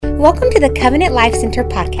Welcome to the Covenant Life Center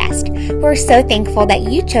podcast. We're so thankful that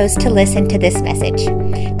you chose to listen to this message.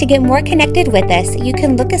 To get more connected with us, you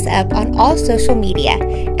can look us up on all social media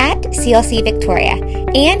at CLC Victoria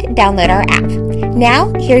and download our app.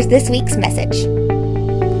 Now, here's this week's message.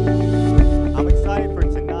 I'm excited for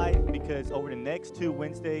tonight because over the next 2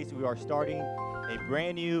 Wednesdays, we are starting a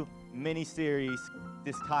brand new mini-series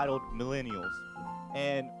that's titled Millennials.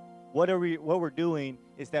 And what we're doing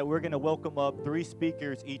is that we're going to welcome up 3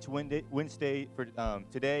 speakers each Wednesday for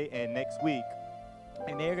today and next week,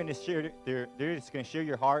 and they're going to share. They're just going to share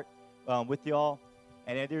your heart with y'all,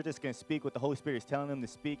 and then they're just going to speak what the Holy Spirit is telling them to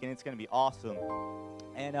speak, and it's going to be awesome.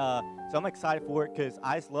 And so I'm excited for it because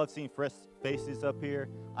I just love seeing fresh faces up here.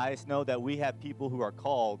 I just know that we have people who are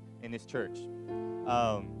called in this church.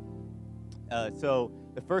 So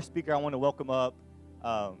the first speaker I want to welcome up,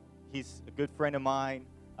 he's a good friend of mine.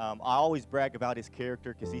 I always brag about his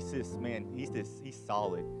character because he's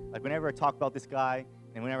solid. Like whenever I talk about this guy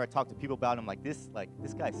and whenever I talk to people about him, this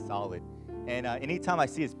guy's solid. And anytime I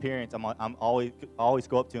see his parents, I'm always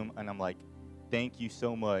go up to him and I'm like, thank you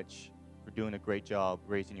so much for doing a great job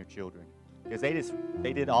raising your children, because they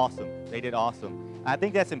did awesome. They did awesome. I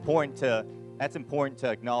think that's important to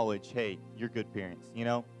acknowledge. Hey, you're good parents, you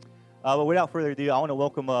know. But without further ado, I want to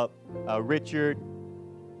welcome up Richard.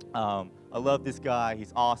 I love this guy.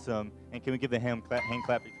 He's awesome. And can we give the hand clap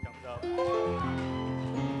if he comes up?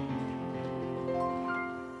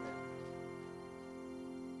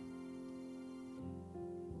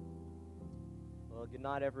 Well, good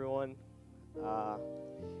night, everyone. Are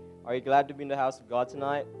you glad to be in the house of God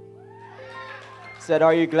tonight? Said,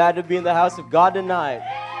 are you glad to be in the house of God tonight?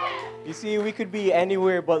 You see, we could be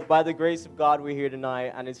anywhere, but by the grace of God, we're here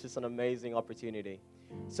tonight, and it's just an amazing opportunity.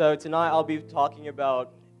 So tonight, I'll be talking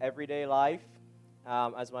about everyday life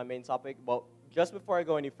as my main topic. But just before I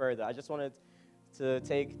go any further, I just wanted to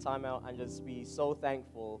take time out and just be so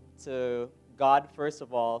thankful to God, first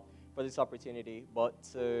of all, for this opportunity, but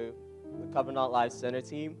to the Covenant Life Center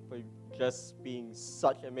team for just being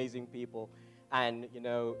such amazing people and,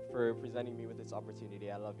 for presenting me with this opportunity.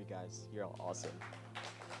 I love you guys. You're all awesome.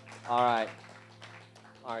 All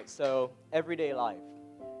right, so everyday life.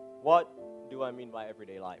 What do I mean by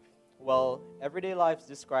everyday life? Well, everyday life is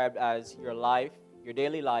described as your life, your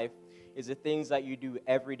daily life, is the things that you do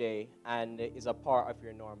every day and is a part of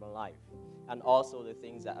your normal life, and also the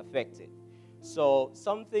things that affect it. So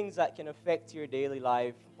some things that can affect your daily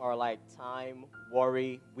life are like time,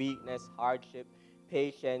 worry, weakness, hardship,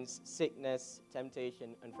 patience, sickness,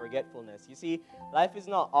 temptation, and forgetfulness. You see, life is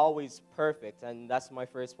not always perfect, and that's my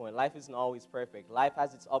first point. Life isn't always perfect. Life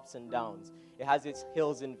has its ups and downs. It has its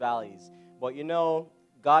hills and valleys. But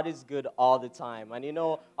God is good all the time. And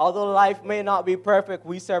although life may not be perfect,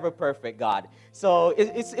 we serve a perfect God. So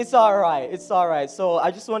it's all right. It's all right. So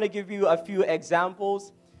I just want to give you a few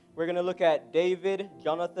examples. We're going to look at David,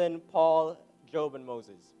 Jonathan, Paul, Job, and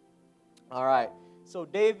Moses. All right. So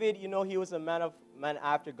David, he was a man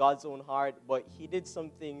after God's own heart, but he did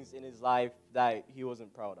some things in his life that he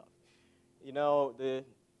wasn't proud of. The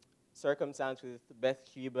circumstance with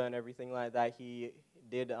Bathsheba and everything like that, he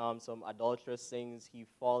did some adulterous things. He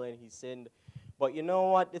fallen, he sinned. But you know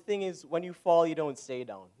what? The thing is, when you fall, you don't stay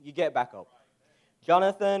down. You get back up.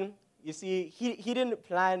 Jonathan, you see, he didn't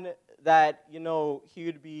plan that, he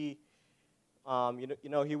would be,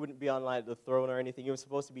 he wouldn't be on the throne or anything. He was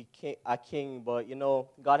supposed to be a king, but,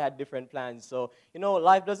 God had different plans. So,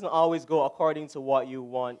 life doesn't always go according to what you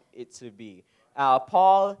want it to be.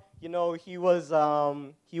 Paul, he was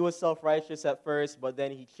self-righteous at first, but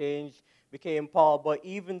then he changed, became Paul. But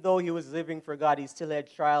even though he was living for God, he still had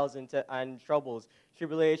trials and troubles,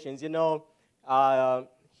 tribulations. He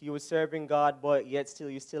was serving God, but yet still,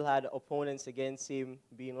 you still had opponents against him,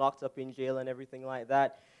 being locked up in jail and everything like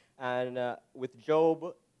that. And with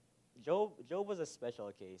Job was a special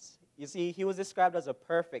case. You see, he was described as a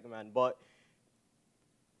perfect man, but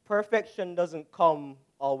perfection doesn't come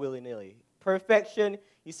all willy-nilly. Perfection,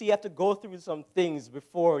 you see, you have to go through some things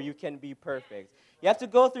before you can be perfect. You have to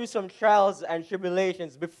go through some trials and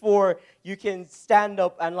tribulations before you can stand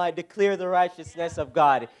up and declare the righteousness of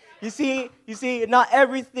God. You see, not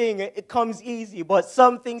everything it comes easy, but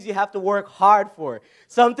some things you have to work hard for.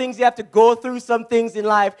 Some things you have to go through, some things in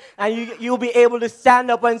life, and you'll be able to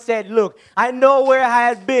stand up and say, look, I know where I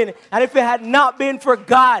had been, and if it had not been for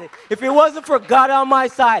God, if it wasn't for God on my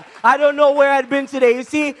side, I don't know where I'd been today. You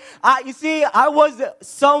see, I was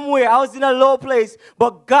somewhere, I was in a low place,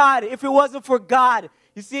 but God, if it wasn't for God,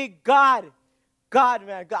 you see, God,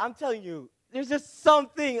 man, God, I'm telling you, there's just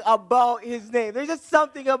something about his name. There's just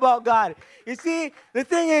something about God. You see, the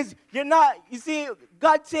thing is,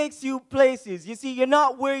 God takes you places. You see, you're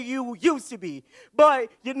not where you used to be. But,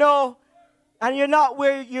 and you're not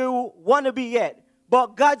where you want to be yet.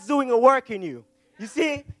 But God's doing a work in you. You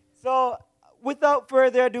see? So, without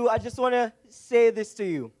further ado, I just want to say this to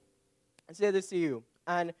you.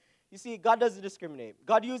 And, you see, God doesn't discriminate.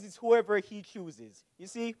 God uses whoever he chooses. You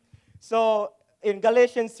see? So, in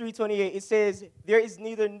Galatians 3:28, it says, there is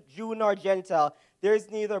neither Jew nor Gentile. There is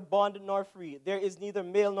neither bond nor free. There is neither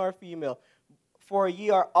male nor female. For ye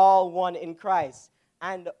are all one in Christ.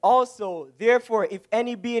 And also, therefore, if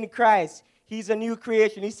any be in Christ, he's a new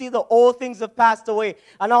creation. You see, the old things have passed away,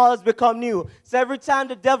 and all has become new. So every time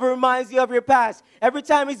the devil reminds you of your past, every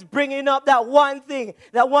time he's bringing up that one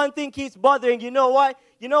thing keeps bothering, you know what?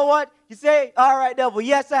 You say, all right, devil,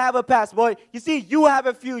 yes, I have a past, boy. You see, you have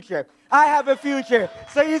a future. I have a future.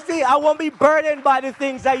 So you see, I won't be burdened by the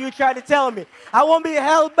things that you try to tell me. I won't be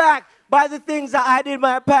held back by the things that I did in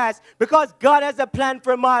my past, because God has a plan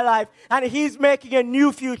for my life, and he's making a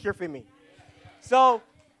new future for me. So,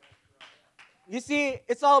 you see,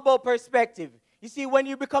 it's all about perspective. You see, when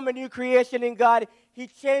you become a new creation in God, he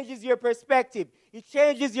changes your perspective. He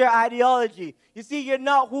changes your ideology. You see, you're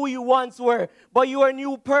not who you once were, but you are a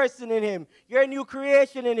new person in him. You're a new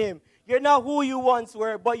creation in him. You're not who you once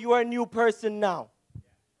were, but you are a new person now.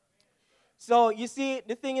 So, you see,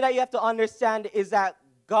 the thing that you have to understand is that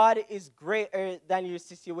God is greater than your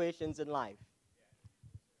situations in life.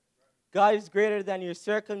 God is greater than your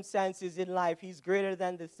circumstances in life. He's greater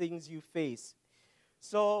than the things you face.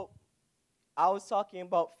 So, I was talking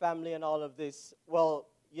about family and all of this. Well,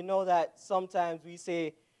 you know that sometimes we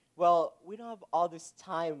say, well, we don't have all this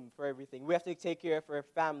time for everything. We have to take care of our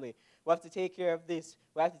family. We have to take care of this.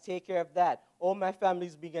 We have to take care of that. Oh, my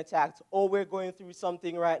family's being attacked. Oh, we're going through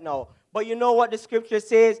something right now. But you know what the scripture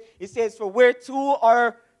says? It says, for where two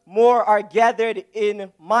or more are gathered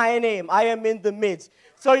in my name, I am in the midst.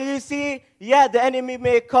 So you see, yeah, the enemy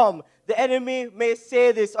may come. The enemy may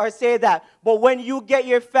say this or say that. But when you get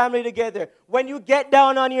your family together, when you get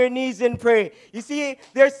down on your knees and pray, you see,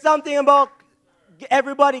 there's something about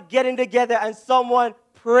everybody getting together and someone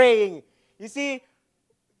praying. You see,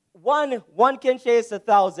 one can chase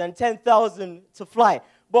 1,000, 10,000 to fly.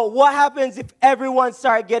 But what happens if everyone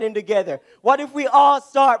start getting together? What if we all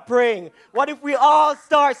start praying? What if we all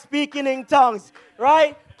start speaking in tongues,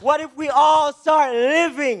 right? What if we all start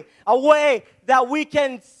living a way that we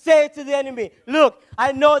can say to the enemy, look,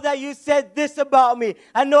 I know that you said this about me.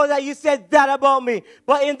 I know that you said that about me.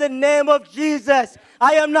 But in the name of Jesus,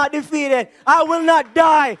 I am not defeated. I will not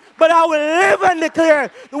die, but I will live and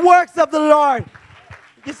declare the works of the Lord.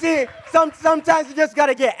 You see, sometimes you just got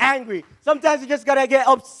to get angry. Sometimes you just got to get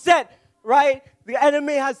upset, right? The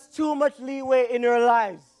enemy has too much leeway in your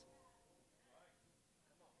lives.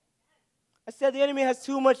 I said the enemy has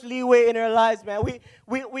too much leeway in our lives, man.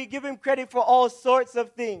 We give him credit for all sorts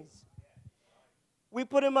of things. We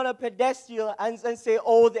put him on a pedestal and say,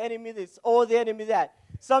 oh, the enemy this, oh, the enemy that.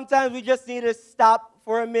 Sometimes we just need to stop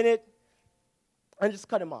for a minute and just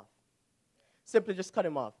cut him off. Simply just cut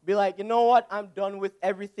him off. Be like, you know what? I'm done with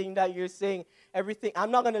everything that you're saying. Everything. I'm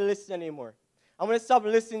not going to listen anymore. I'm going to stop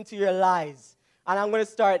listening to your lies. And I'm going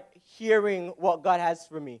to start hearing what God has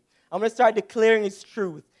for me. I'm going to start declaring his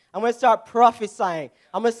truth. I'm going to start prophesying.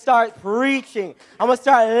 I'm going to start preaching. I'm going to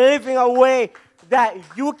start living a way that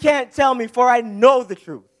you can't tell me, for I know the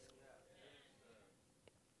truth.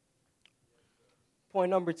 Point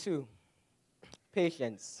number 2,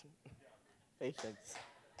 patience. Patience.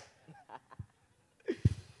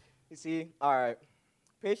 You see, all right.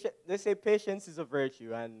 They say patience is a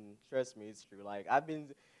virtue, and trust me, it's true. Like, I've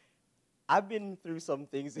been through some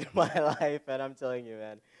things in my life, and I'm telling you,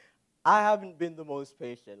 man, I haven't been the most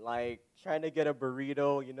patient. Like, trying to get a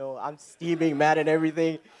burrito, you know, I'm steaming mad and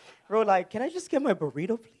everything. Bro, like, can I just get my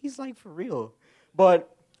burrito, please? Like, for real. But,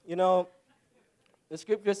 you know, the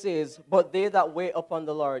scripture says, but they that wait upon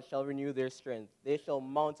the Lord shall renew their strength. They shall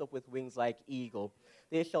mount up with wings like eagle.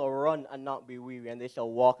 They shall run and not be weary, and they shall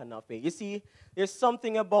walk and not faint. You see, there's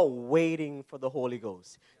something about waiting for the Holy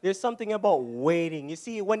Ghost. There's something about waiting. You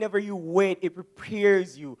see, whenever you wait, it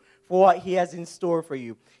prepares you for what he has in store for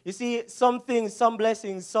you. You see, some things, some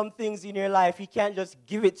blessings, some things in your life, he can't just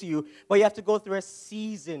give it to you, but you have to go through a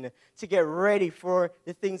season to get ready for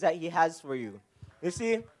the things that he has for you. You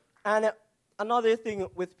see, and another thing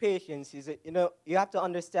with patience is that, you know, you have to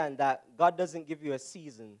understand that God doesn't give you a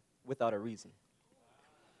season without a reason.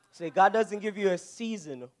 Say, God doesn't give you a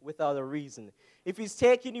season without a reason. If he's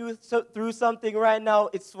taking you through something right now,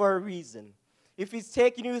 it's for a reason. if He's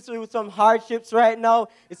taking you through some hardships right now,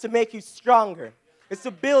 it's to make you stronger. It's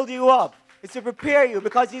to build you up. It's to prepare you.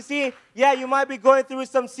 Because you see, yeah, you might be going through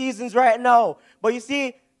some seasons right now. But you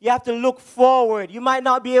see, you have to look forward. You might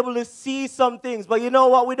not be able to see some things. But you know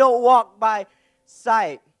what? We don't walk by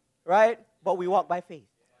sight, right? But we walk by faith.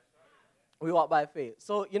 We walk by faith.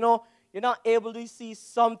 So, you know, you're not able to see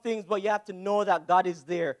some things, but you have to know that God is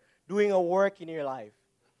there doing a work in your life.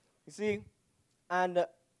 You see? And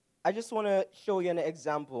I just want to show you an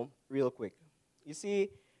example real quick. You see,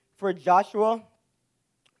 for Joshua,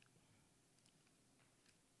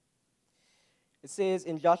 it says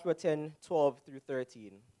in Joshua 10:12 through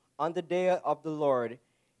 13, on the day of the Lord,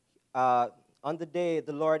 on the day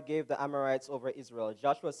the Lord gave the Amorites over Israel,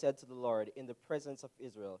 Joshua said to the Lord in the presence of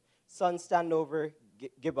Israel, sun, stand over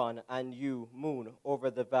Gibeon, and you, moon,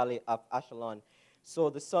 over the valley of Ashalon.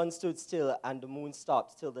 So the sun stood still, and the moon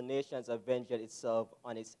stopped, till the nations avenged itself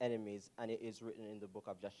on its enemies, and it is written in the book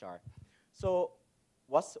of Jashar. So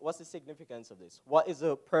what's the significance of this? What is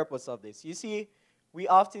the purpose of this? You see, we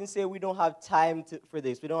often say we don't have time for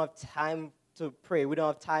this. We don't have time to pray. We don't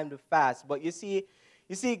have time to fast. But you see,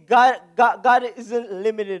 God isn't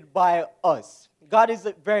limited by us. God is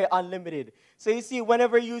very unlimited. So you see,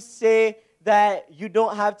 whenever you say that you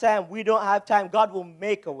don't have time, we don't have time, God will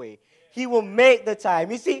make a way. He will make the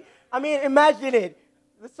time. You see, I mean, imagine it.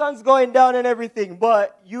 The sun's going down and everything,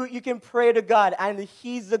 but you can pray to God, and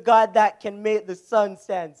He's the God that can make the sun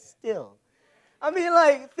stand still. I mean,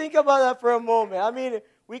 like, think about that for a moment. I mean,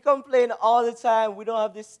 we complain all the time, we don't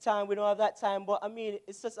have this time, we don't have that time, but I mean,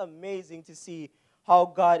 it's just amazing to see how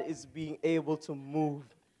God is being able to move.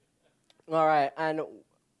 All right, and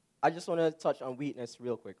I just want to touch on weakness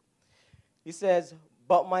real quick. He says,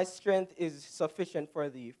 but my strength is sufficient for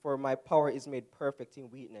thee, for my power is made perfect in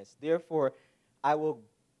weakness. Therefore, I will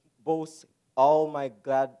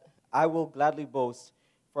gladly boast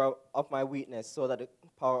of my weakness, so that the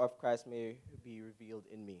power of Christ may be revealed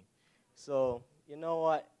in me. So, you know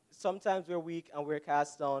what? Sometimes we're weak and we're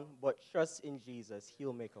cast down, but trust in Jesus.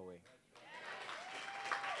 He'll make a way.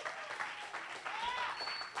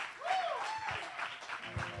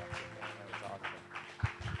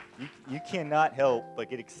 You cannot help but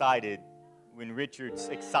get excited when Richard's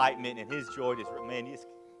excitement and his joy is, man, he just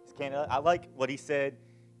can't. I like what he said.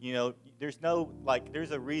 You know, there's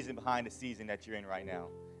a reason behind the season that you're in right now.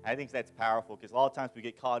 I think that's powerful, because a lot of times we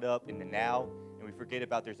get caught up in the now and we forget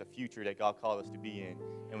about there's a future that God called us to be in.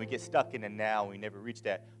 And we get stuck in the now and we never reach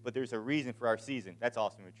that. But there's a reason for our season. That's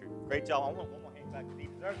awesome, Richard. Great job. I want one more hand back because he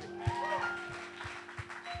deserves it.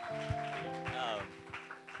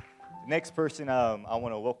 The next person I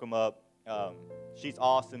want to welcome up, she's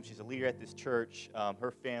awesome. She's a leader at this church. Her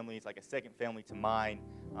family is like a second family to mine.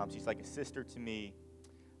 She's like a sister to me.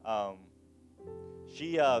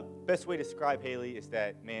 Best way to describe Haley is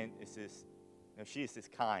that, man, she is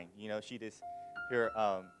just kind. You know, she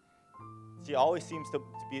always seems to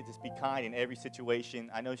be kind in every situation.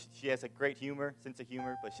 I know she has a great sense of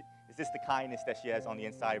humor, but it's just the kindness that she has on the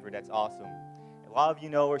inside of her that's awesome. A lot of you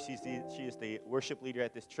know her. She is the worship leader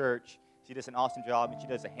at this church. She does an awesome job, and she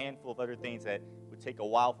does a handful of other things that would take a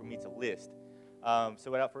while for me to list.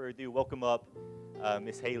 So without further ado, welcome up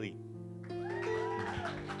Miss Haley.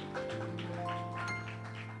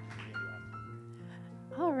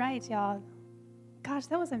 All right, y'all. Gosh,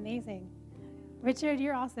 that was amazing. Richard,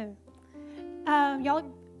 you're awesome. Y'all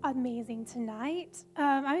look amazing tonight.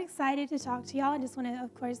 I'm excited to talk to y'all. I just want to,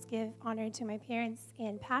 of course, give honor to my parents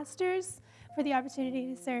and pastors for the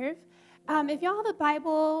opportunity to serve. If y'all have a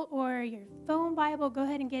Bible or your phone Bible, go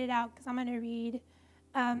ahead and get it out, because I'm going to read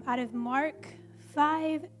out of Mark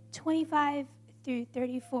 5:25 through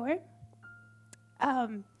 34.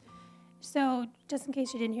 So just in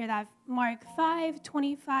case you didn't hear that, Mark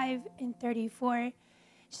 5:25 and 34.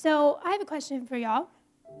 So I have a question for y'all.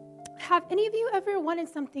 Have any of you ever wanted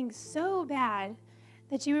something so bad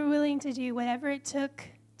that you were willing to do whatever it took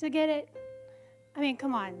to get it? I mean,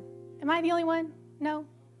 come on. Am I the only one? No?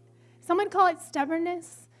 Someone call it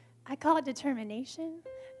stubbornness. I call it determination.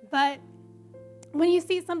 But when you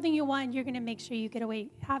see something you want, you're going to make sure you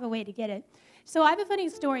have a way to get it. So I have a funny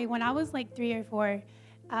story. When I was like 3 or 4,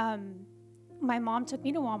 my mom took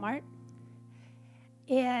me to Walmart,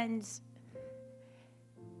 and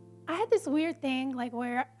I had this weird thing, like,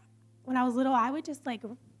 where when I was little, I would just like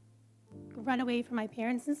run away from my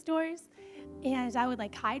parents in stores, and I would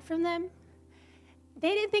like hide from them. They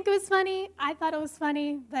didn't think it was funny. I thought it was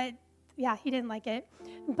funny, but yeah, he didn't like it.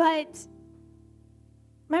 But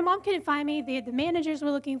my mom couldn't find me. The managers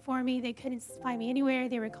were looking for me. They couldn't find me anywhere.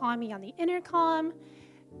 They were calling me on the intercom.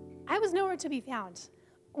 I was nowhere to be found.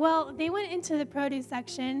 Well, they went into the produce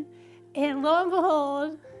section, And lo and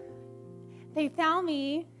behold, they found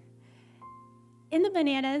me in the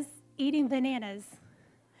bananas, eating bananas.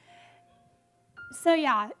 So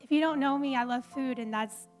yeah, if you don't know me, I love food, and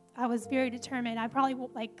I was very determined. I probably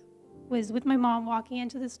was with my mom walking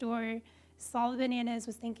into the store, saw the bananas,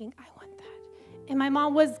 was thinking, I want that. And my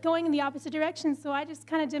mom was going in the opposite direction, so I just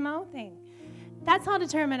kind of did my own thing. That's how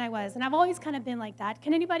determined I was, and I've always kind of been like that.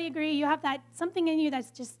 Can anybody agree? You have that something in you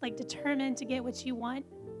that's just like determined to get what you want.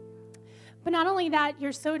 But not only that,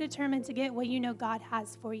 you're so determined to get what you know God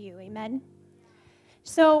has for you. Amen?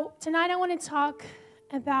 So tonight I want to talk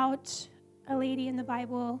about a lady in the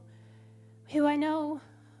Bible who I know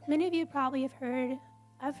many of you probably have heard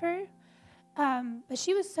of her, but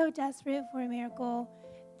she was so desperate for a miracle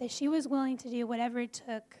that she was willing to do whatever it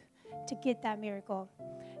took to get that miracle.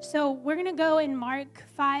 So we're going to go in Mark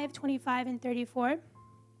 5, 25 and 34.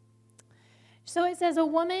 So it says, a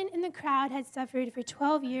woman in the crowd had suffered for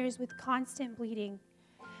 12 years with constant bleeding.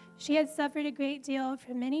 She had suffered a great deal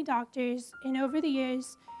from many doctors, and over the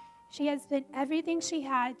years, she had spent everything she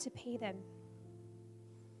had to pay them.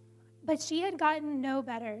 But she had gotten no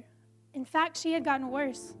better. In fact, she had gotten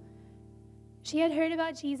worse. She had heard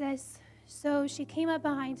about Jesus, so she came up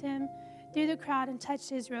behind him through the crowd and touched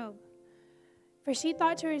his robe. For she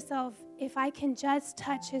thought to herself, if I can just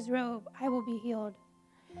touch his robe, I will be healed.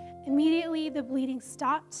 Immediately, the bleeding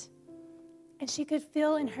stopped, and she could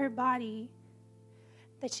feel in her body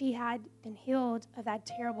that she had been healed of that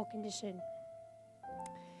terrible condition.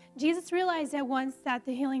 Jesus realized at once that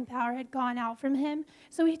the healing power had gone out from him,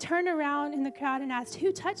 so he turned around in the crowd and asked,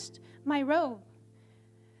 who touched my robe?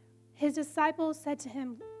 His disciples said to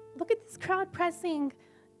him, look at this crowd pressing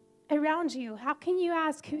around you. How can you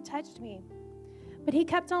ask who touched me? But he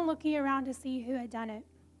kept on looking around to see who had done it.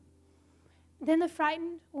 Then the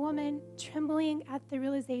frightened woman, trembling at the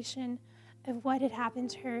realization of what had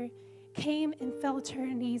happened to her, came and fell to her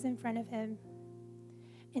knees in front of him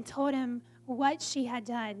and told him what she had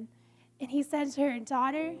done. And he said to her,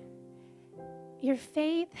 daughter, your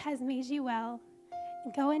faith has made you well.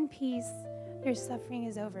 Go in peace. Your suffering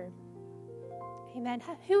is over. Amen.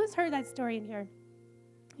 Who has heard that story in here?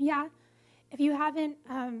 Yeah. If you haven't,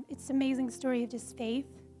 it's an amazing story of just faith.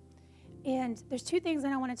 And there's two things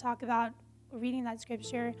that I want to talk about reading that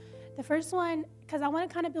scripture. The first one, because I want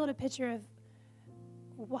to kind of build a picture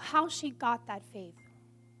of how she got that faith,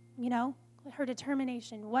 you know, her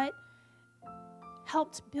determination, what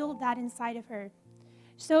helped build that inside of her.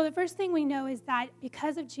 So the first thing we know is that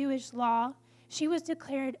because of Jewish law, she was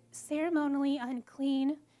declared ceremonially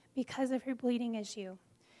unclean because of her bleeding issue.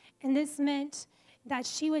 And this meant that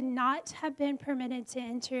she would not have been permitted to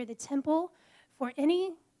enter the temple for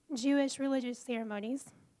any Jewish religious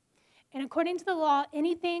ceremonies. And according to the law,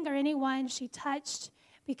 anything or anyone she touched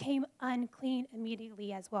became unclean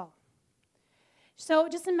immediately as well. So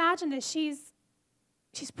just imagine that she's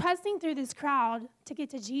pressing through this crowd to get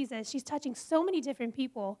to Jesus. She's touching so many different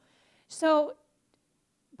people. So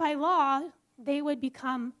by law, they would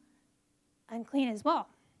become unclean as well.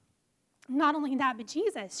 Not only that, but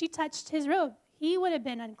Jesus, she touched his robe. He would have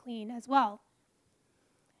been unclean as well.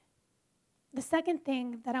 The second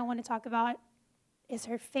thing that I want to talk about is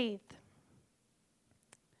her faith.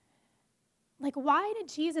 Like, why did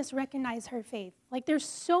Jesus recognize her faith? Like, there's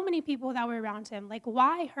so many people that were around him. Like,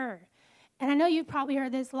 why her? And I know you've probably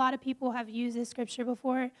heard this. A lot of people have used this scripture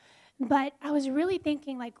before. But I was really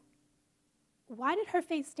thinking, like, why did her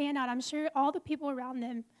faith stand out? I'm sure all the people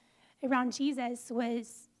around Jesus,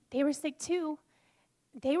 they were sick too.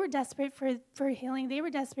 They were desperate for healing. They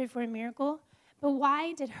were desperate for a miracle. But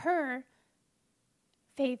why did her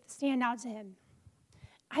faith stand out to him?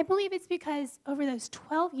 I believe it's because over those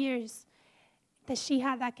 12 years that she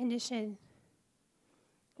had that condition,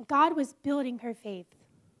 God was building her faith.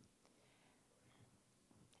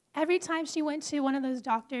 Every time she went to one of those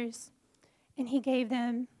doctors and he gave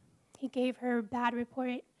her a bad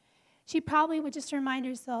report, she probably would just remind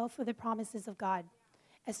herself of the promises of God.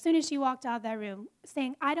 As soon as she walked out of that room,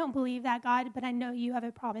 saying, I don't believe that, God, but I know you have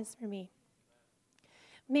a promise for me.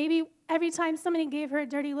 Maybe every time somebody gave her a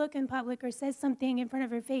dirty look in public or said something in front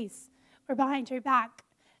of her face or behind her back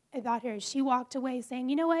about her, she walked away saying,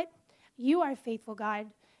 you know what? You are faithful, God,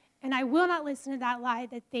 and I will not listen to that lie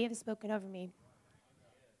that they have spoken over me.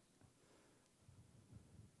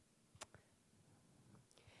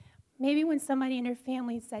 Maybe when somebody in her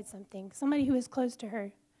family said something, somebody who was close to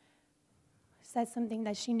her said something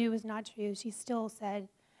that she knew was not true, she still said,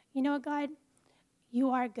 you know what, God? You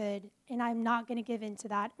are good, and I'm not going to give in to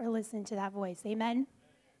that or listen to that voice. Amen?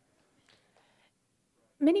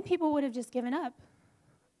 Many people would have just given up.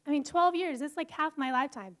 12 years, that's like half my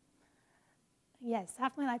lifetime. Yes,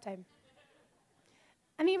 half my lifetime.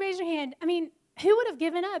 I mean, raise your hand. I mean, who would have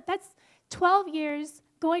given up? That's 12 years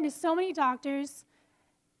going to so many doctors,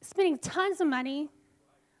 spending tons of money.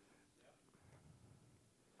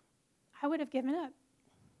 I would have given up.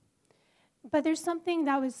 But there's something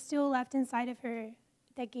that was still left inside of her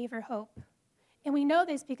that gave her hope. And we know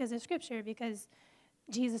this because of Scripture, because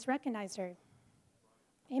Jesus recognized her.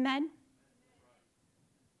 Amen?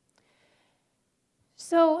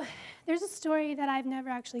 So there's a story that I've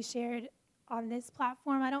never actually shared on this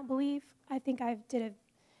platform, I don't believe. I think I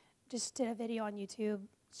just did a video on YouTube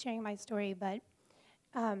sharing my story, but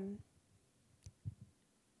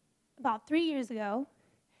about 3 years ago,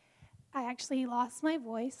 I actually lost my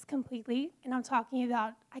voice completely, and I'm talking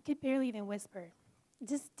about I could barely even whisper.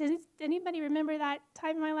 Does anybody remember that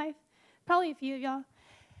time in my life? Probably a few of y'all.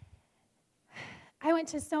 I went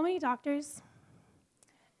to so many doctors.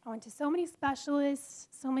 I went to so many specialists,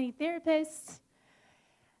 so many therapists,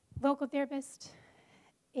 vocal therapists,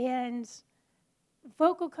 and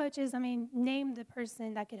vocal coaches. I mean, name the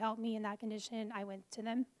person that could help me in that condition, I went to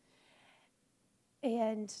them.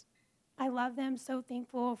 And I love them, so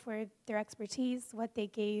thankful for their expertise, what they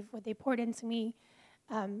gave, what they poured into me,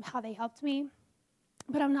 how they helped me.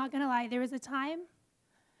 But I'm not going to lie, there was a time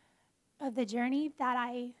of the journey that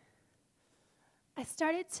I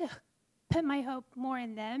started to put my hope more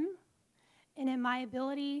in them and in my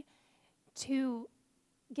ability to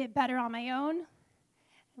get better on my own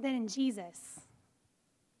than in Jesus,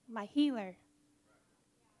 my healer.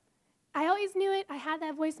 I always knew it. I had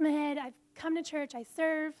that voice in my head. I've come to church. I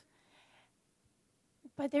serve.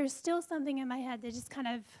 But there's still something in my head that just kind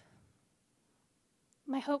of,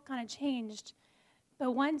 my hope kind of changed.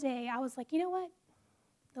 But one day I was like, you know what?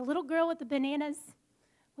 The little girl with the bananas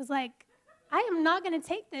was like, I am not going to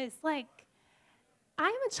take this. Like, I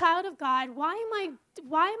am a child of God. Why am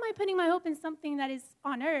I putting my hope in something that is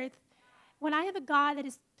on earth when I have a God that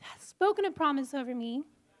has spoken a promise over me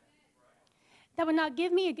that would not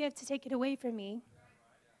give me a gift to take it away from me?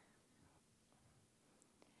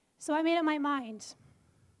 So I made up my mind.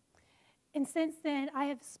 And since then, I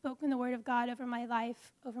have spoken the word of God over my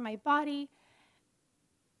life, over my body,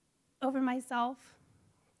 over myself.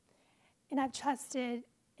 And I've trusted,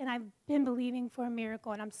 and I've been believing for a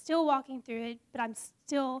miracle. And I'm still walking through it, but I'm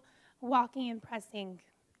still walking and pressing.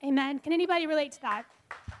 Amen? Can anybody relate to that?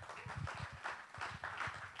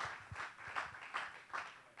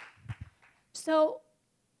 So,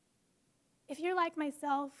 if you're like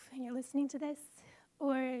myself and you're listening to this,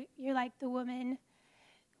 or you're like the woman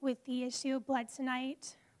with the issue of blood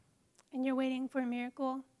tonight, and you're waiting for a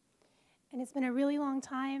miracle, and it's been a really long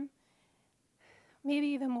time, maybe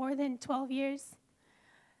even more than 12 years,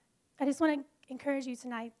 I just want to encourage you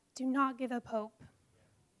tonight, do not give up hope.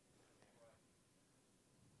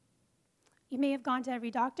 You may have gone to every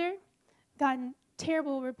doctor, gotten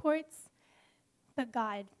terrible reports, but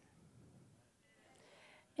God.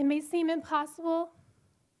 It may seem impossible,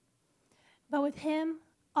 but with Him,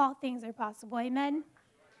 all things are possible. Amen?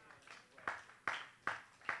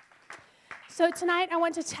 So tonight, I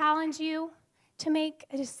want to challenge you to make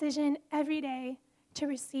a decision every day to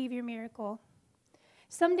receive your miracle.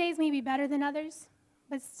 Some days may be better than others,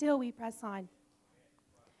 but still we press on.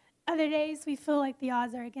 Other days, we feel like the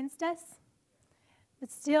odds are against us,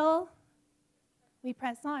 but still we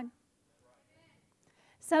press on.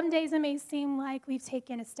 Some days it may seem like we've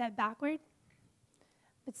taken a step backward,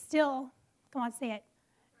 but still, come on, say it,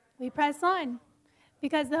 we press on,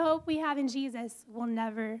 because the hope we have in Jesus will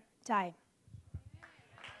never die.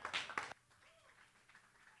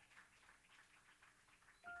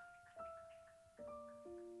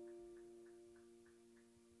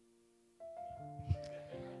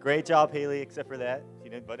 Great job, Haley, except for that. You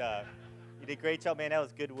did, but you did a great job, man. That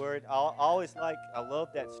was a good word. I love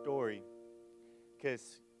that story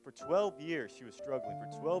because for 12 years she was struggling.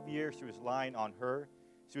 For 12 years she was relying on her.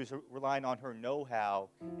 She was relying on her know-how.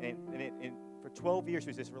 And for 12 years she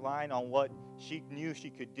was just relying on what she knew she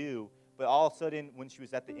could do. But all of a sudden, when she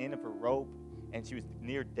was at the end of her rope and she was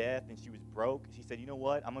near death and she was broke, she said, you know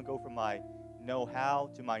what? I'm going to go from my know-how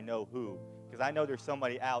to my know-who. Because I know there's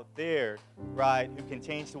somebody out there, right, who can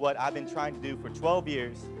change to what I've been trying to do for 12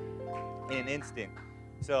 years in an instant.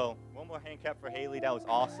 So one more hand clap for Haley. That was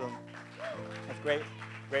awesome. That's great.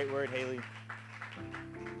 Great word, Haley.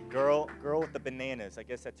 Girl with the bananas. I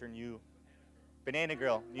guess that's her new banana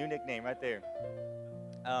girl, new nickname right there.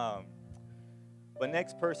 But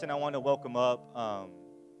next person I want to welcome up, a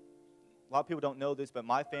lot of people don't know this, but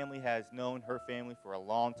my family has known her family for a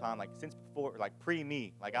long time, like since before, like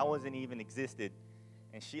pre-me. Like I wasn't even existed.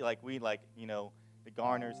 And she, like we, like, you know, the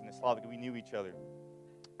Garners and the Slavic, we knew each other.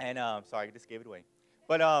 And, sorry, I just gave it away.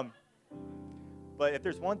 But But if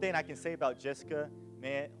there's one thing I can say about Jessica,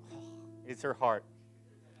 man, it's her heart.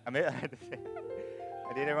 I mean,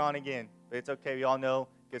 I did it wrong again, but it's okay. We all know,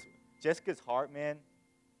 because Jessica's heart, man,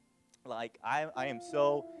 like, I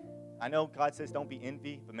know God says don't be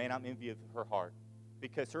envy, but man, I'm envy of her heart,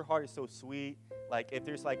 because her heart is so sweet. Like, if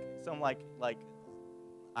there's like some like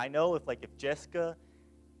I know if Jessica,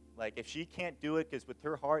 like, if she can't do it, because with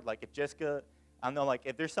her heart, like, if Jessica, I know, like,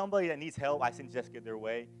 if there's somebody that needs help, I send Jessica their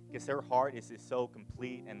way, because her heart is just so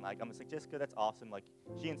complete, and like, I'm just like, Jessica, that's awesome. Like,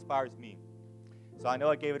 she inspires me. So I know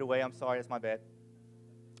I gave it away. I'm sorry, that's my bad.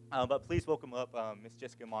 But please welcome up Miss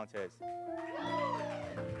Jessica Montez.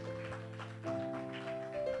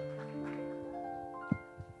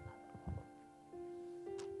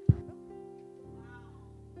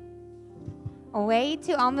 Way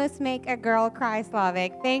to almost make a girl cry,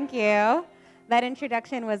 Slavic. Thank you. That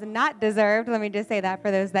introduction was not deserved. Let me just say that for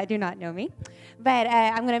those that do not know me. But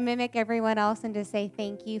I'm going to mimic everyone else and just say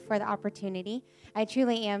thank you for the opportunity. I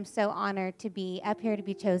truly am so honored to be up here, to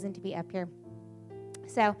be chosen to be up here.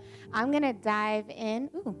 So I'm going to dive in.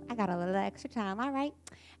 Ooh, I got a little extra time. All right.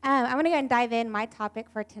 I'm going to go and dive in. My topic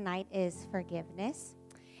for tonight is forgiveness.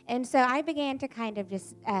 And so I began to kind of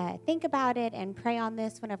just think about it and pray on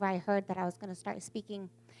this whenever I heard that I was going to start speaking.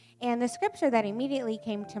 And the scripture that immediately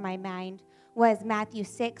came to my mind was Matthew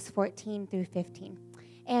 6:14 through 15.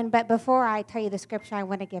 But before I tell you the scripture, I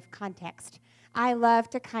want to give context. I love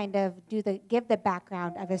to kind of give the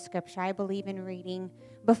background of a scripture. I believe in reading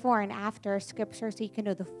before and after scripture so you can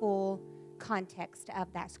know the full context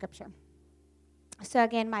of that scripture. So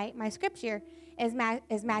again, my scripture is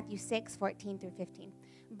Matthew 6:14 through 15.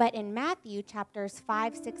 But in Matthew, chapters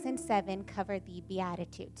 5, 6, and 7 cover the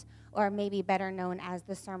Beatitudes, or maybe better known as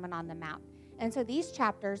the Sermon on the Mount. And so these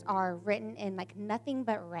chapters are written in like nothing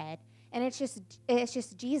but red, and it's just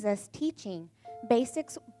Jesus teaching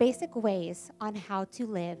basic ways on how to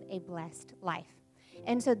live a blessed life.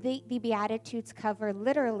 And so the Beatitudes cover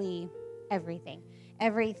literally everything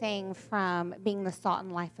from being the salt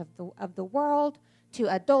and life of the world,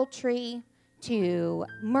 to adultery, to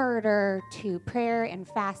murder, to prayer and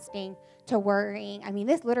fasting, to worrying. I mean,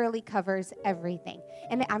 this literally covers everything.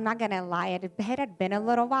 And I'm not going to lie, it had been a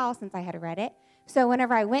little while since I had read it. So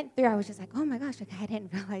whenever I went through, I was just like, oh my gosh, I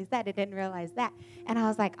didn't realize that. And I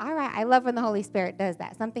was like, all right, I love when the Holy Spirit does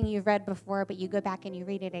that. Something you've read before, but you go back and you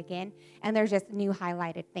read it again, and there's just new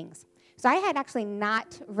highlighted things. So I had actually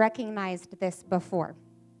not recognized this before.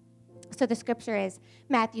 So the scripture is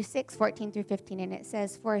Matthew 6:14 through 15, and it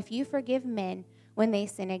says, "For if you forgive men when they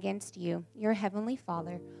sin against you, your heavenly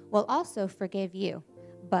Father will also forgive you.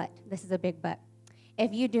 But," this is a big but,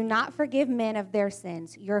 "if you do not forgive men of their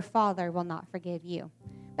sins, your Father will not forgive you."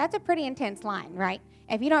 That's a pretty intense line, right?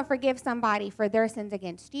 If you don't forgive somebody for their sins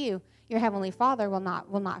against you, your heavenly Father will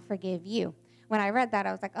not forgive you. When I read that,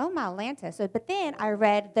 I was like, oh my Lanta. But then I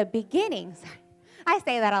read the beginning. Sorry. I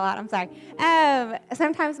say that a lot. I'm sorry.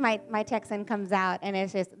 Sometimes my Texan comes out, and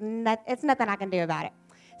it's nothing I can do about it.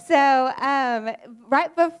 So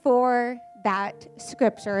right before that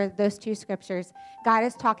scripture, those two scriptures, God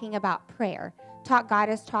is talking about prayer. God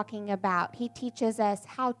is talking about, he teaches us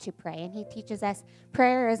how to pray, and he teaches us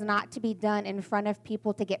prayer is not to be done in front of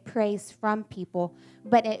people to get praise from people,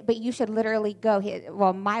 but you should literally go.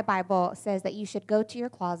 Well, my Bible says that you should go to your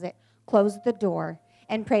closet, close the door,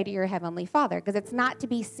 and pray to your heavenly Father, because it's not to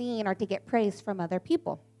be seen or to get praise from other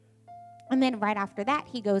people. And then right after that,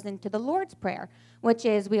 he goes into the Lord's Prayer, which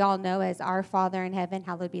is, we all know as Our Father in heaven,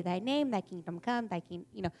 hallowed be thy name, thy kingdom come, thy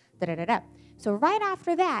kingdom, da-da-da-da. So right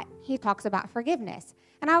after that, he talks about forgiveness.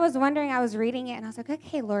 And I was wondering, I was reading it, and I was like,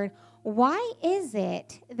 okay, Lord, why is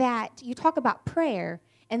it that you talk about prayer,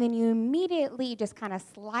 and then you immediately just kind of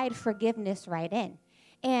slide forgiveness right in?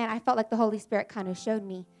 And I felt like the Holy Spirit kind of showed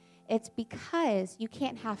me, it's because you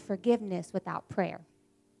can't have forgiveness without prayer.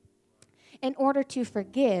 In order to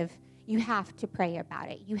forgive, you have to pray about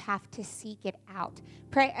it. You have to seek it out.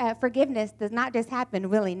 Forgiveness does not just happen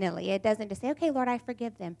willy-nilly. It doesn't just say, okay, Lord, I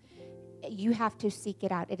forgive them. You have to seek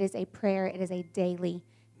it out. It is a prayer. It is a daily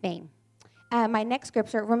thing. My next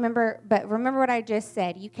scripture, remember what I just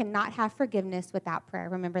said. You cannot have forgiveness without prayer.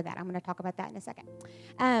 Remember that. I'm going to talk about that in a second.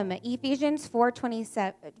 Ephesians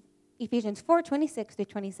 4:26 through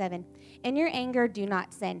 27. "In your anger, do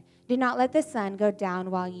not sin. Do not let the sun go down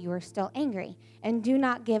while you are still angry, and do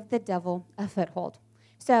not give the devil a foothold."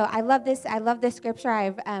 So I love this. I love this scripture.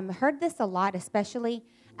 I've heard this a lot, especially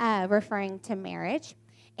referring to marriage.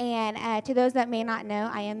 And to those that may not know,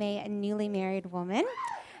 I am a newly married woman.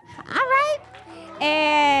 All right.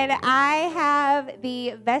 And I have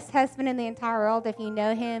the best husband in the entire world. If you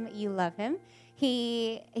know him, you love him.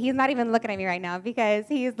 He's not even looking at me right now because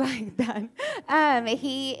he's like done.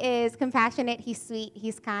 He is compassionate, he's sweet,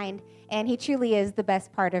 he's kind, and he truly is the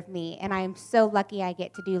best part of me. And I'm so lucky I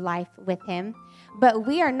get to do life with him. But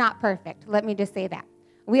we are not perfect. Let me just say that.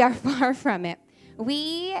 We are far from it.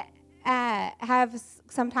 We have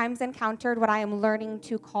sometimes encountered what I am learning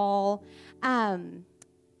to call,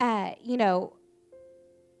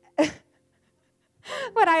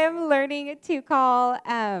 what I am learning to call,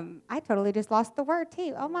 I totally just lost the word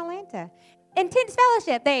too. Oh, my Lanta. Intense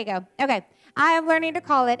fellowship. There you go. Okay. I am learning to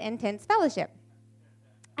call it intense fellowship.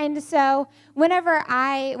 And so whenever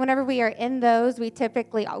we are in those, we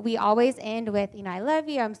always end with, I love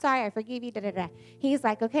you, I'm sorry, I forgive you, da-da-da. He's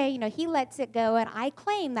like, okay, he lets it go, and I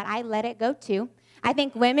claim that I let it go too. I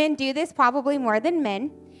think women do this probably more than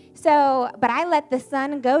men. But I let the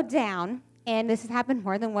sun go down, and this has happened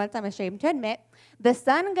more than once, I'm ashamed to admit. The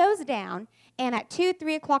sun goes down, and at 2,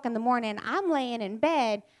 3 o'clock in the morning, I'm laying in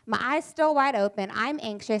bed, my eyes still wide open, I'm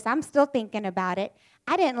anxious, I'm still thinking about it.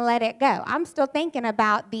 I didn't let it go. I'm still thinking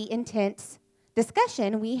about the intense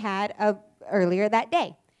discussion we had earlier that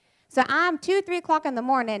day. So I'm 2, 3 o'clock in the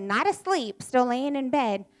morning, not asleep, still laying in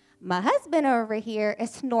bed. My husband over here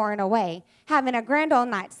is snoring away, having a grand old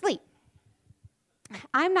night's sleep.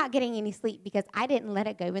 I'm not getting any sleep because I didn't let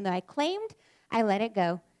it go. Even though I claimed I let it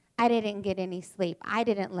go, I didn't get any sleep. I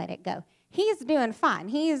didn't let it go. He's doing fine.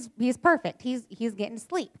 He's perfect. He's getting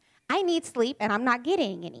sleep. I need sleep, and I'm not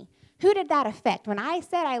getting any. Who did that affect? When I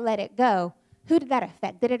said I let it go, who did that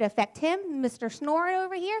affect? Did it affect him, Mr. Snoring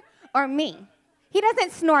over here, or me? He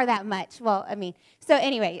doesn't snore that much. So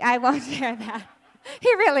anyway, I won't share that.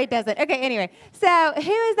 He really doesn't. Okay, anyway. So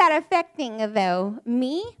who is that affecting, though?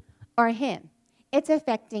 Me or him? It's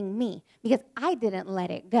affecting me because I didn't let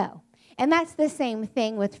it go. And that's the same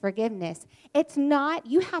thing with forgiveness. It's not,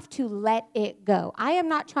 you have to let it go. I am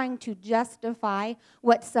not trying to justify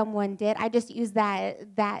what someone did. I just use that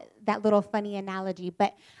little funny analogy.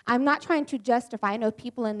 But I'm not trying to justify. I know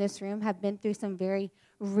people in this room have been through some very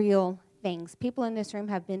real things. People in this room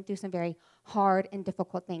have been through some very hard and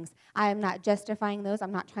difficult things. I am not justifying those.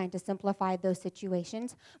 I'm not trying to simplify those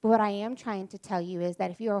situations. But what I am trying to tell you is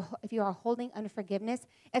that if you are holding unforgiveness,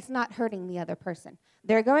 it's not hurting the other person.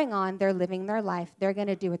 They're going on. They're living their life. They're going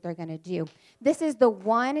to do what they're going to do. This is the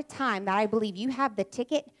one time that I believe you have the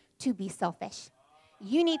ticket to be selfish.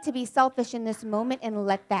 You need to be selfish in this moment and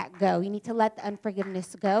let that go. You need to let the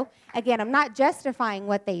unforgiveness go. Again, I'm not justifying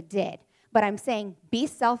what they did. But I'm saying be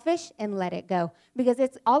selfish and let it go. Because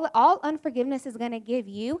it's all unforgiveness is going to give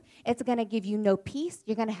you. It's going to give you no peace.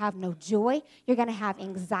 You're going to have no joy. You're going to have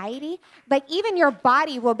anxiety. Like even your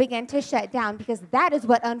body will begin to shut down because that is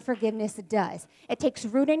what unforgiveness does. It takes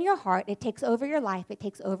root in your heart. It takes over your life. It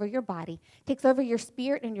takes over your body. It takes over your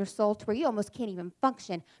spirit and your soul to where you almost can't even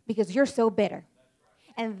function because you're so bitter.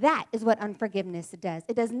 And that is what unforgiveness does.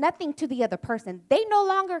 It does nothing to the other person. They no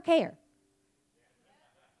longer care.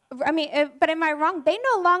 But am I wrong? They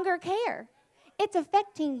no longer care. It's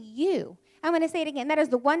affecting you. I'm going to say it again. That is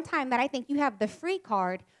the one time that I think you have the free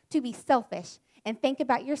card to be selfish and think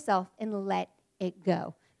about yourself and let it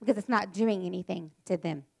go because it's not doing anything to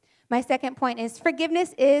them. My second point is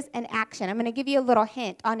forgiveness is an action. I'm going to give you a little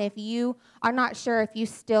hint on if you are not sure if you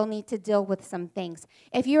still need to deal with some things.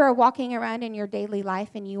 If you are walking around in your daily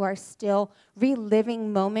life and you are still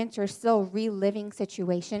reliving moments or still reliving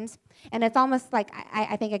situations, and it's almost like,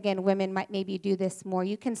 I think, again, women might maybe do this more.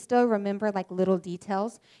 You can still remember, like, little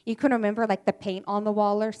details. You can remember, like, the paint on the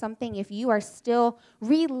wall or something. If you are still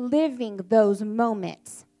reliving those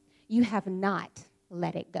moments, you have not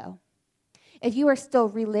let it go. If you are still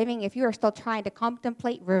reliving, if you are still trying to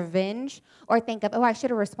contemplate revenge or think of, I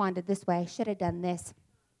should have responded this way, I should have done this,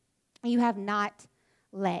 you have not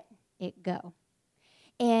let it go.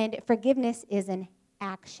 And forgiveness is an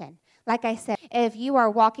action. Like I said, if you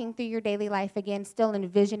are walking through your daily life again, still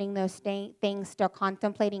envisioning those things, still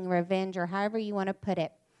contemplating revenge or however you want to put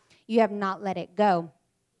it, you have not let it go.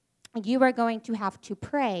 You are going to have to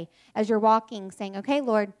pray as you're walking, saying, okay,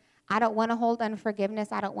 Lord, I don't want to hold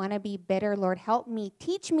unforgiveness. I don't want to be bitter. Lord, help me.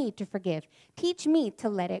 Teach me to forgive. Teach me to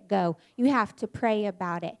let it go. You have to pray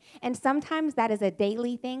about it. And sometimes that is a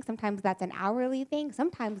daily thing. Sometimes that's an hourly thing.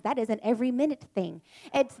 Sometimes that is an every minute thing.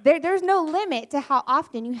 There's no limit to how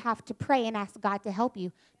often you have to pray and ask God to help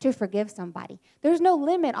you to forgive somebody. There's no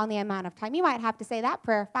limit on the amount of time. You might have to say that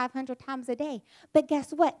prayer 500 times a day. But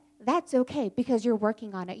guess what? That's okay because you're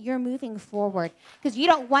working on it. You're moving forward because you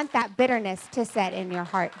don't want that bitterness to set in your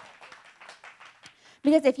heart.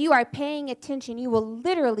 Because if you are paying attention, you will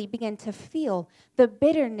literally begin to feel the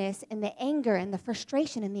bitterness and the anger and the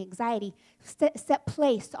frustration and the anxiety set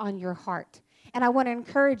place on your heart. And I want to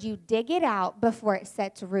encourage you, dig it out before it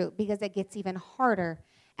sets root, because it gets even harder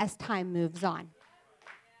as time moves on.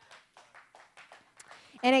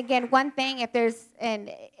 And again, one thing, if there's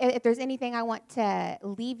anything I want to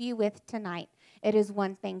leave you with tonight, it is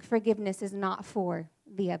one thing. Forgiveness is not for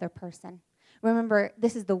the other person. Remember,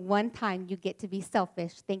 this is the one time you get to be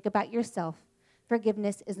selfish. Think about yourself.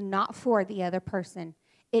 Forgiveness is not for the other person.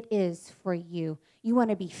 It is for you. You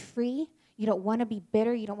want to be free. You don't want to be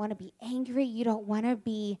bitter. You don't want to be angry. You don't want to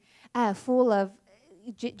be full of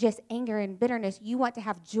just anger and bitterness. You want to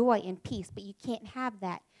have joy and peace, but you can't have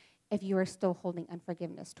that if you are still holding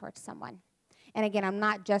unforgiveness towards someone. And again, I'm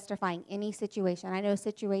not justifying any situation. I know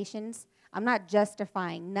situations, I'm not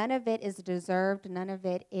justifying. None of it is deserved. None of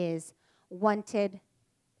it is wanted.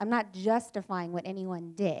 I'm not justifying what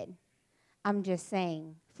anyone did. I'm just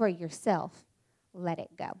saying, for yourself, let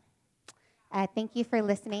it go. Thank you for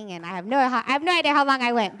listening, and I have no idea how long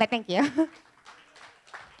I went, but thank you.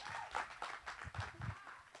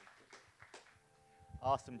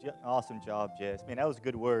 Awesome job, Jess. Man, that was a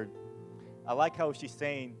good word. I like how she's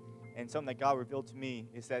saying, and something that God revealed to me,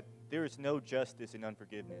 is that there is no justice in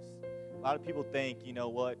unforgiveness. A lot of people think, you know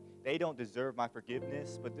what, they don't deserve my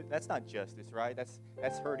forgiveness, but that's not justice, right? That's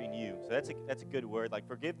hurting you. So that's a good word. Like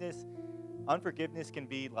unforgiveness can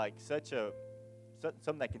be like something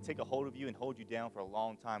that can take a hold of you and hold you down for a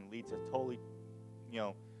long time, lead to totally,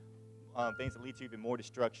 things that lead to even more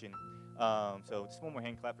destruction. So just one more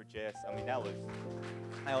hand clap for Jess. I mean, that was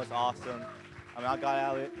awesome. I mean, I got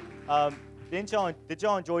out of it. Did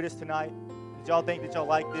y'all enjoy this tonight? Did y'all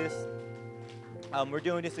like this? We're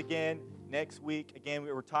doing this again next week. Again,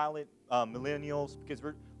 we're titling millennials, because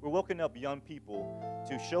we're waking up young people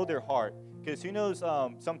to show their heart. Because who knows,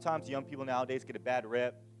 sometimes young people nowadays get a bad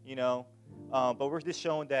rep, but we're just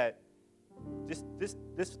showing that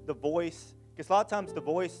the voice, because a lot of times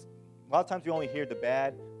we only hear the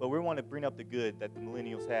bad, but we want to bring up the good that the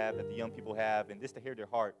millennials have, that the young people have, and just to hear their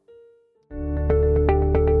heart.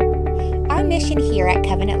 Our mission here at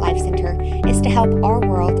Covenant Life Center is to help our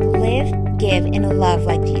world live, give, and love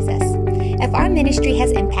like Jesus. If our ministry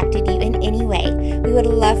has impacted you in any way, we would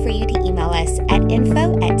love for you to email us at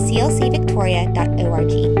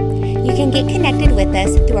info@clcvictoria.org. You can get connected with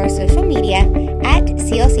us through our social media at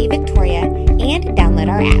CLC Victoria